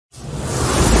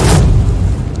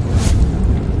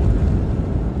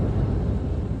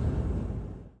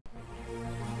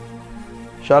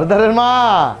সর্দারের মা,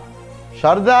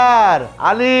 সর্দার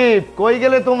আলিফ, কই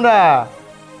গেলে তোমরা?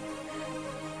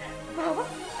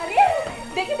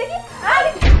 দেখি দেখি,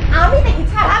 আমি দেখি,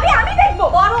 ছাড়। আমি দেখবো।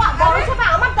 বড় বড় ছোট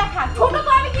আমার দেখা, ছোট তো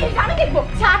আমি কি জানি দেখবো।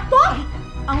 ছাড় তো।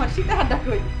 আমার সীতাহারটা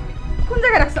কই? কোন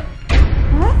জায়গায় রাখছো?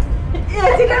 হ্যাঁ,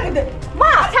 এই চিটার মধ্যে।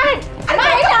 মা ছাড়েন। মা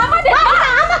এটা আমাদের। মা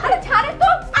আমাদের ছাড়েন তো।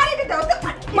 আরে দে দাও তো।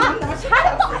 মা ছাড়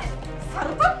তো।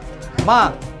 ছাড় তো। মা,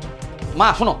 মা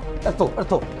শোনো, এত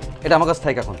এটা আমার কাছে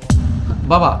থাক এখন।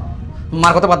 বাবা,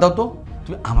 মার কথা বাদ দাও তো,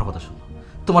 তুমি আমার কথা শোনো।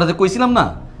 তোমার যে কইছিলাম না,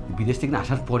 বিদেশ থেকে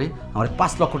আসার পরে আমার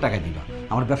 5 লক্ষ টাকা দিবা,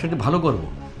 আমার ব্যবসাটা ভালো করবো।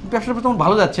 ব্যবসাটা তোমার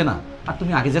ভালো যাচ্ছে না, আর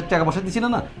তুমি আগে যে টাকা পয়সা দিছিলে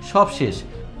না, সব শেষ।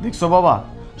 দেখছো বাবা,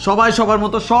 সবাই সবার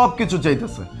মতো সব কিছু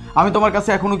চাইতেছে। আমি তোমার কাছে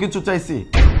এখনো কিছু চাইছি?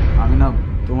 আমি না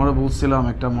তোমার বলছিলাম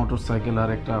একটা মোটরসাইকেল আর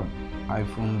একটা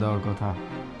আইফোন দেওয়ার কথা,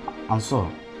 আনছো?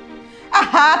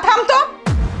 আহা থাম তো।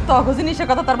 তগ জিনিসের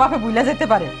কথা তোর বাপে ভুলে যেতে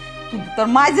পারে, কিন্তু তোর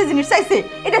মা যে জিনিস চাইছে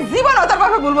এটা জীবনও তোর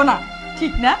বাপে বলবো না,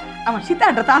 ঠিক না? আমার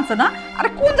সীতাহারটা তো আনছো না? আরে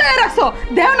কোন জায়গায় রাখছো?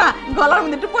 দেও না, গলার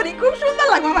মধ্যে একটু পরি, খুব সুন্দর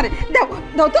লাগবে আমারে। দেও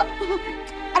দাও তো,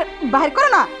 আরে বাহির করো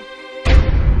না।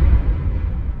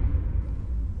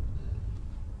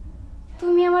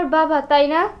 তুমি আমার বাবা, তাই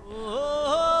না?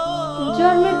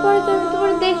 জন্মের পরে তো আমি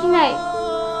তোমার দেখি নাই।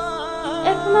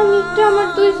 এখন আমি একটু আমার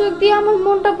 2 চোখ দিয়ে আমার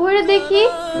মনটা ভরে দেখি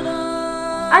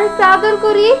আর একটু আদর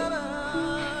করি।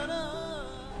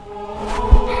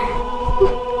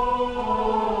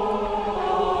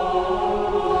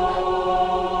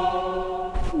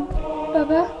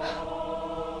 বাবা,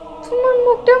 তোমার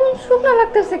মুখটা এমন শুকনো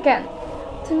লাগতেছে কেন?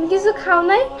 তুমি কিছু খাও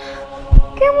নাই?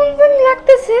 কেমন জানি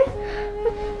লাগতেছে।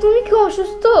 তুমি কি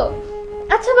অসুস্থ?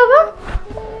 আচ্ছা বাবা,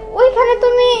 ওইখানে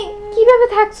তুমি কিভাবে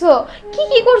থাকছো? কি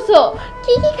কি করছো?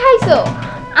 কি কি খাইছো?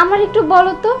 আমার একটু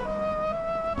বলো তো।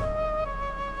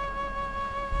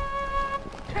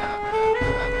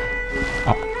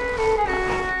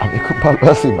 আমি খুব ভালো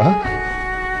আছি মা,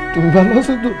 তুমি ভালো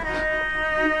আছো তো?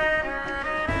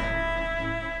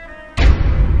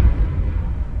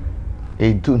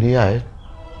 এই দুনিয়ায়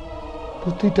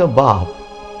প্রতিটা বাপ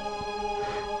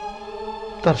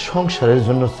তার সংসারের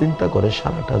জন্য চিন্তা করে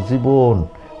সারাটা জীবন।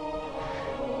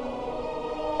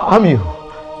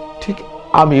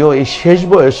 আমিও এই শেষ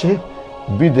বয়সে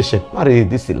বিদেশে পাড়িয়ে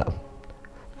দিছিলাম।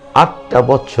 8টা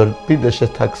বছর বিদেশে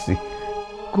থাকছি।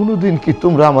 কোনোদিন কি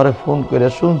তোমরা আমারে ফোন করে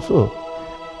শুনছো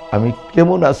আমি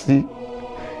কেমন আছি,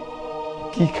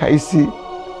 কি খাইছি,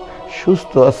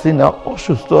 সুস্থ আছি না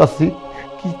অসুস্থ আছি,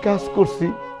 কি কাজ করছি?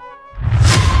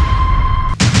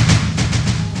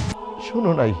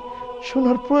 শোনো নাই,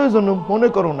 শোনার প্রয়োজন মনে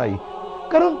করো নাই,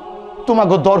 কারণ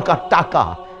তোমাকে দরকার টাকা।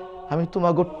 আমি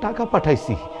তোমাকে টাকা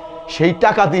পাঠাইছি, সেই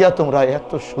টাকা দিয়া তোমরা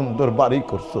এত সুন্দর বাড়ি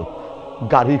করছো,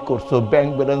 গাড়ি করছো, ব্যাংক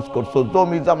ব্যালেন্স করছো,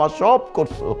 জমি জমা সব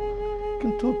করছো,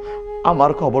 কিন্তু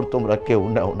আমার খবর তোমরা কেউ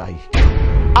নেও নাই।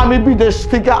 আমি বিদেশ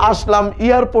থেকে আসলাম,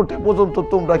 এয়ারপোর্টে পর্যন্ত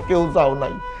তোমরা কেউ যাও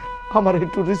নাই। আমার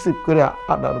একটু রিসিভ করে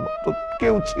আনার মতো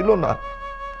কেউ ছিল না।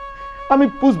 আমি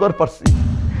বুঝবার পারছি,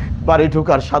 বাড়ি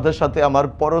ঢোকার সাথে সাথে আমার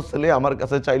বড় ছেলে আমার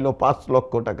কাছে চাইলো 5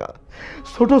 লক্ষ টাকা,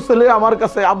 ছোট ছেলে আমার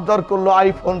কাছে আবদার করলো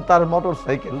আইফোন, তার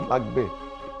মোটরসাইকেল লাগবে।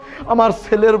 আমার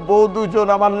ছেলের বউ 2 জন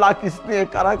আমার লাকিস নিয়ে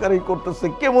কারাকারি করতেছে,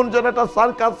 কেমন যেন একটা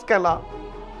সার্কাস খেলা।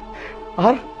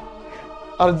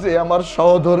 আর যে আমার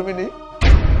সহধর্মিনী,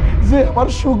 যে আমার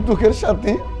সুখ দুঃখের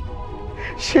সাথী,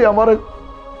 সে আমার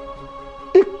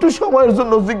একটু সময়ের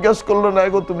জন্য জিজ্ঞাসা করলো না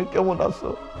গো তুমি কেমন আছো।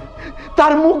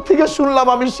 তার মুখ থেকে শুনলাম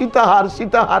আমি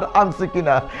সীতাহার আনছি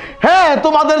কিনা। হ্যাঁ,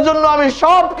 তোমাদের জন্য আমি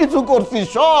সব কিছু করছি,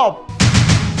 সব।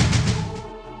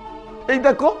 এই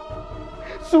দেখো,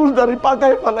 চুলদারি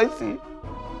পাকায় ফেলাইছি,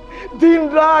 দিন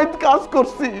রাত কাজ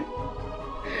করছি।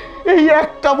 এই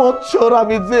 1টা বছর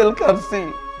আমি জেল কাটছি,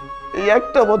 এই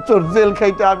 1টা বছর জেল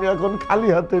খাইতে আমি এখন খালি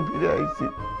হাতে ফিরে আইছি।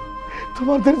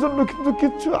 তোমাদের জন্য কিন্তু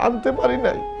কিচ্ছু আনতে পারি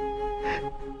নাই।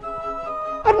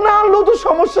 আর না আনলেও তো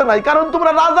সমস্যা নাই, কারণ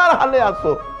তোমরা রাজার হালে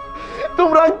আছো,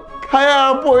 তোমরা খায়া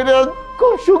পয়রা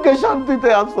খুব সুখে শান্তিতে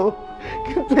আছো।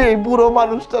 কিন্তু এই বুড়ো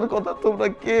মানুষটার কথা তোমরা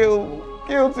কেউ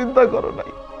চিন্তা করো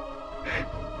নাই।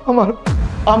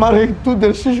 আমার এই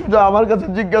দুধের শিশুটা আমার কাছে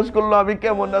জিজ্ঞাসা করলো আমি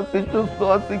কেমন আছি, সুস্থ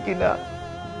আছি কিনা।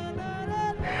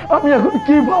 আমি এখন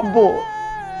কি ভাববো?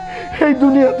 এই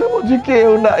দুনিয়াতে বুঝি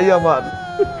কেউ নাই আমার।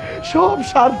 সব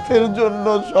স্বার্থের জন্য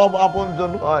সব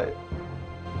আপনজন হয়,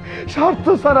 স্বার্থ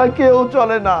ছাড়া কেউ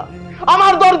চলে না।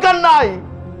 আমার দরকার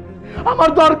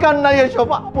নাই এসব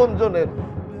আপনজনের।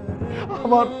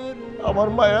 আমার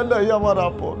মায়া নাই, আমার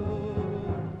আপন।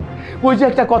 ওই যে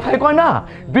একটা কথাই কয় না,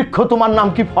 বৃক্ষ তোমার নাম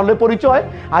কি ফলে পরিচয়।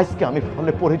 আজকে আমি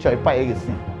ফলে পরিচয় পেয়ে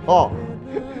গেছি।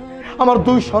 আমার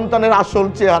 2 সন্তানের আসল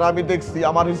চেহারা আমি দেখছি,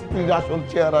 আমার স্ত্রীর আসল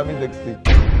চেহারা আমি দেখছি।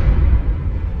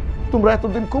 তোমরা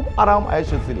এতদিন খুব আরাম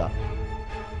এসেছিলা।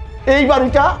 এই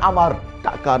বাড়িটা আমার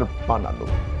টাকার বানানো,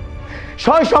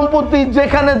 সয় সম্পত্তি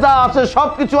যেখানে যা আছে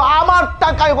সবকিছু আমার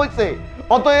টাকায় হয়েছে।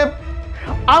 অতএব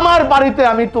আমার বাড়িতে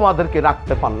আমি তোমাদেরকে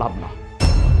রাখতে পারলাম না।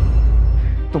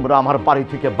 তোমরা আমার বাড়ি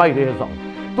থেকে বাইরে যাও।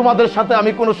 তোমাদের সাথে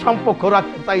আমি কোনো সম্পর্ক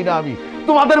রাখতে চাই না, আমি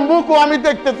তোমাদের মুখও আমি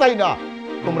দেখতে চাই না।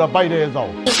 তোমরা বাইরে যাও।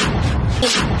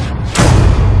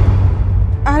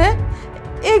 আরে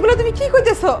এইগুলো তুমি কি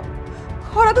কইতেছো?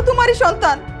 ওরা তো তোমারই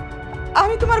সন্তান,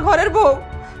 আমি তোমার ঘরের বউ।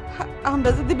 আমরা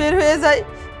যদি বের হয়ে যাই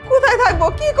কোথায় থাকবো,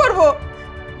 কি করব?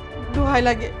 দোহাই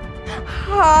লাগে,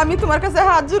 আমি তোমার কাছে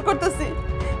হাত জোর করতেছি,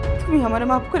 তুমি আমারে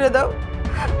মাফ করে দাও।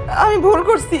 আমি ভুল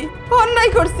করছি,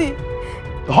 অন্যায় করছি।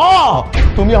 হ্যাঁ,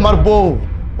 তুমি আমার বউ,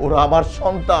 ওরা আমার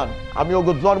সন্তান, আমি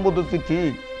ওকে জন্ম দিচ্ছি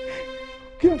ঠিক,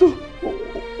 কিন্তু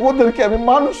ওদেরকে আমি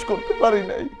মানুষ করতে পারি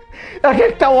নাই। এক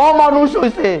একটা অমানুষ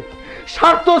হয়েছে,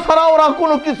 স্বার্থ ছাড়া ওরা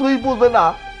কোনো কিছুই বোঝে না।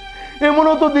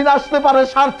 এমনও তো দিন আসতে পারে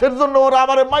স্বার্থের জন্য ওরা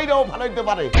আমারে মাইরাও ফেলাইতে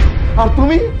পারে। আর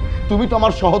তুমি তো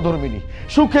আমার সহধর্মিনী,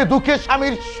 সুখে দুঃখে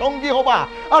স্বামীর সঙ্গী হবা।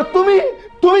 আর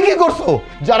তুমি কি করছো?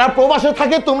 যারা প্রবাসে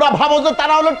থাকে তোমরা ভাবো যে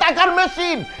তারা হলো টাকার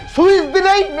মেশিন, সুইচ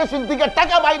দিলেই মেশিন থেকে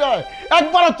টাকা বাইর হয়।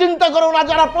 একবারও চিন্তা করো না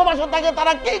যারা প্রবাসে থাকে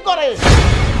তারা কি করে।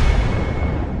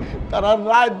 তারা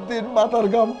রাত দিন মাথার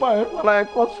ঘাম পায়ে ফেলায়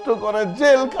কষ্ট করে,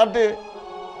 জেল খাটে।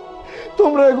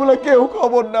 তোমরা এগুলো কেউ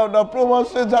খবর নাও না।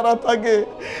 প্রবাসে যারা থাকে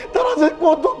তারা যে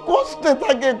কত কষ্টে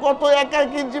থাকে, কত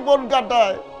একাকী জীবন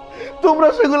কাটায়, তোমরা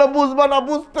সেগুলো বুঝবা না,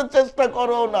 বুঝতে চেষ্টা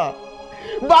করো না।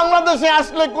 বাংলাদেশে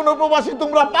আসলে কোনো প্রবাসী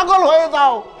তোমরা পাগল হয়ে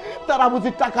যাও, তারা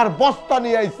বুঝি টাকার বস্তা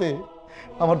নিয়ে আইছে।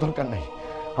 আমার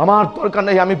দরকার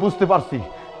নেই, আমি বুঝতে পারছি।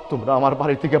 তোমরা আমার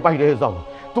বাড়ি থেকে বাইরে যাও।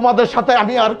 তোমাদের সাথে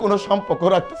আমি আর কোনো সম্পর্ক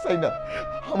রাখতে চাই না।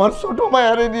 আমার ছোট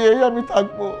মায়ারে নিয়েই আমি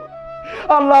থাকবো।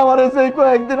 আল্লাহ আমারে সেই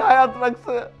কয়েকদিন হায়াত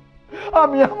রাখছে,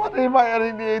 আমি আমার এই মায়ারে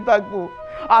নিয়েই থাকবো।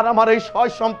 আর আমার এই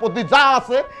সয় সম্পত্তি যা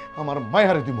আছে আমার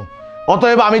মায়ারে দিব।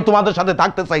 অতএব আমি তোমাদের সাথে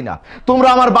থাকতে চাই না। তোমরা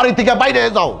আমার বাড়ি থেকে বাইরে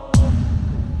যাও।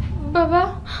 বাবা,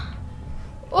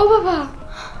 ও বাবা,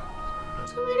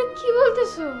 তুমি এটা কি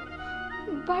বলতেছো?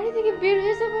 বাড়ি থেকে বের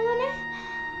হয়ে যাবো মানে?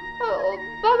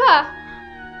 বাবা,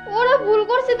 ওরা ভুল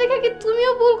করছে দেখে কি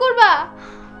তুমিও ভুল করবা?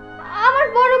 আমার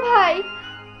বড় ভাই,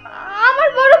 আমার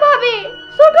বড় ভাবি,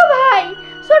 ছোট ভাই,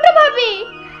 ছোট ভাবি,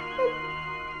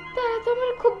 তারা তো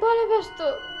আমার খুব ভালোবাসতো,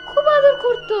 খুব আদর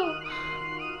করতো।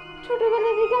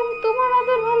 ছোটবেলা থেকে আমি তোমার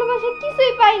আদর ভালোবাসা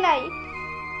কিছুই পাই নাই।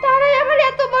 তারাই আমার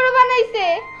এত বড় বানাইছে,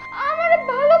 আমার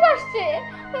ভালোবাসছে।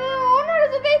 ওনারা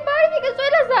যদি এই বাড়ি থেকে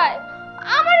চলে যায়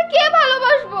আমার কে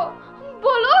ভালোবাসবো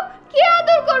বলো, কে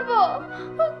আদর করবো?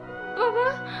 বাবা,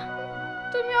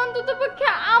 তুমি অন্তত পক্ষে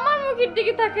আমার মুখের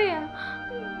দিকে তাকাইয়া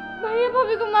ভাইয়া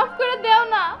ভাবিকে মাফ করে দাও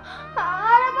না।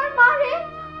 আর আমার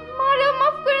মারেও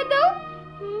মাফ করে দাও।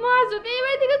 মা যদি এই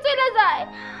বাড়ি থেকে চলে যায়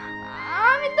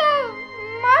আমি তো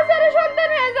মা ছাড়া সন্তান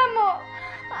হয়ে যাবো।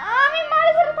 আমি মার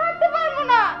ছাড়া থাকতে পারবো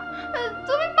না।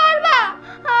 তুমি পারবা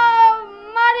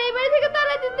মার এই বাড়ি থেকে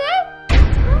তাড়াই দিতে?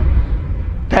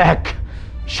 দেখ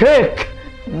শেখ,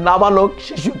 নাবালক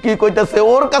শিশু কি কইতাছে,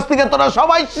 ওর কাছ থেকে তোরা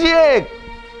সবাই শেখ।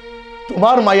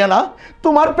 তোমার মায়া না,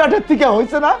 তোমার পেটের থেকে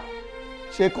হয়েছে না,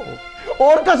 শেখো।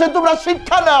 ওর কাছে তোমরা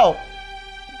শিক্ষা নাও।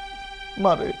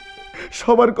 মারে,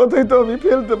 সবার কথাই তো আমি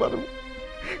ফেলতে পারবো,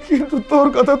 কিন্তু তোর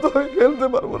কথা তো আমি ফেলতে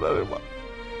পারবো না রে মা।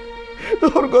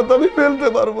 তোর কথা আমি ফেলতে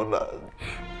পারবো না।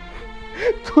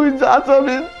 তুই যা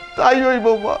চাবি তাই হইব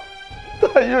মা,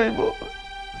 তাই হইব।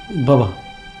 বাবা,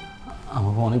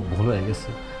 আমার অনেক ভুল হয়ে গেছে,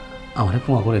 আমারে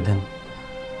ক্ষমা করে দেন।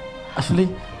 আসলে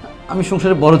আমি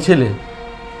সংসারের বড় ছেলে,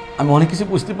 আমি অনেক কিছু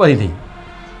বুঝতে পারিনি।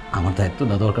 আমার দায়িত্ব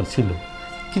না দরকার ছিল,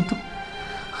 কিন্তু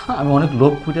আমি অনেক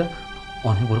লোভ করে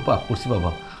অনেক বড় পাপ করছি।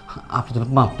 বাবা, আপনি যদি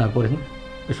মাফ না করেন,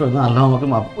 এসব আল্লাহ আমাকে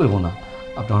মাফ করবো না।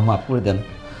 আপনি আমার মাফ করে দেন।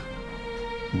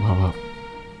 বাবা,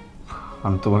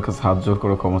 আমি তোমার কাছে হাত জোর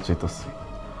করে ক্ষমা চাইতেছি।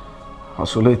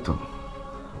 আসলেই তো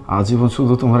আজীবন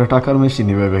শুধু তোমার টাকার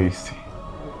মেশিনই ভেবে গেছি।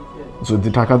 যদি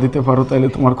টাকা দিতে পারো তাহলে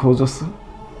তোমার খোঁজ আছে,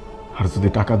 আর যদি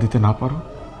টাকা দিতে না পারো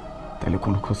তাহলে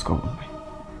কোনো খোঁজ খবর নেই।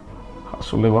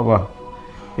 আসলে বাবা,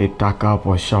 এই টাকা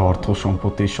পয়সা অর্থ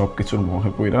সম্পত্তি সব কিছুর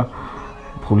মোহে পইরা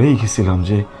ভুলেই গেছিলাম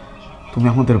যে তুমি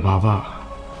আমাদের বাবা,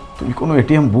 তুমি কোনো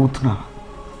এটিএম বুথ না।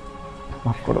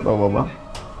 মাফ করে দাও বাবা,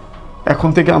 এখন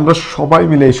থেকে আমরা সবাই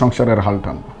মিলে এই সংসারের হাল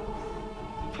টানব।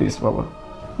 প্লিজ বাবা,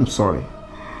 সরি।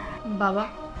 বাবা,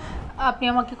 আপনি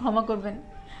আমাকে ক্ষমা করবেন।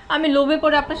 আমি লোভে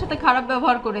পড়ে আপনার সাথে খারাপ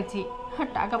ব্যবহার করেছি। আর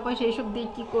টাকা পয়সা এসব দিয়ে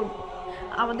কি করব?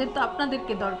 আমাদের তো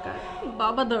আপনাদেরকে দরকার,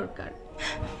 বাবা দরকার।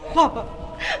 বাবা,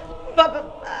 বাবা,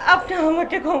 আপনি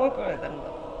আমাকে ক্ষমা করে দেন।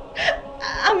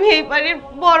 আমি এই বাড়ির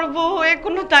বড় বউ হয়ে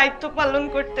কোনো দায়িত্ব পালন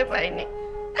করতে পারিনি।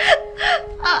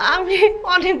 আমি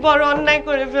অনেক বড় অন্যায়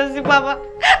করে ফেলছি বাবা।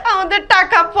 আমাদের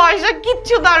টাকা পয়সা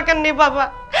কিচ্ছু দরকার নেই বাবা,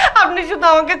 আপনি শুধু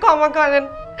আমাকে ক্ষমা করেন,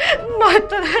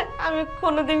 নয়তো আমি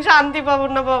কোনোদিন শান্তি পাবো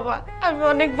না বাবা। আমি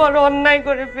অনেক বড় অন্যায়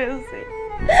করে ফেলছি,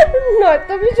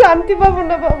 নয়তো আমি শান্তি পাবো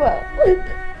না বাবা।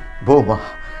 বৌমা,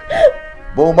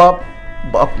 বৌমা,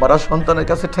 বাপ মারা সন্তানের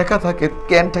কাছে ঠেকা থাকে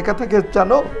কেন ঠেকা থাকে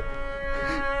জানো?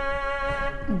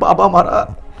 বাবা মারা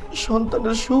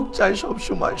সন্তানের সুখ চাই সব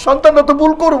সময়, সন্তানরা তো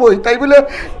ভুল করবোই, তাই বলে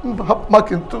বাপ মা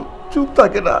কিন্তু চুপ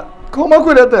থাকে না, ক্ষমা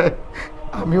করে দেয়।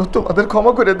 আমিও তোমাদের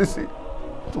ক্ষমা করে দিছি,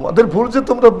 তোমাদের ভুল যে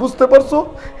তোমরা বুঝতে পারছো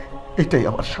এটাই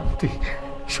আমার শান্তি।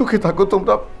 সুখে থাকো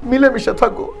তোমরা, মিলেমিশে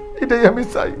থাকো, এটাই আমি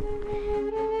চাই।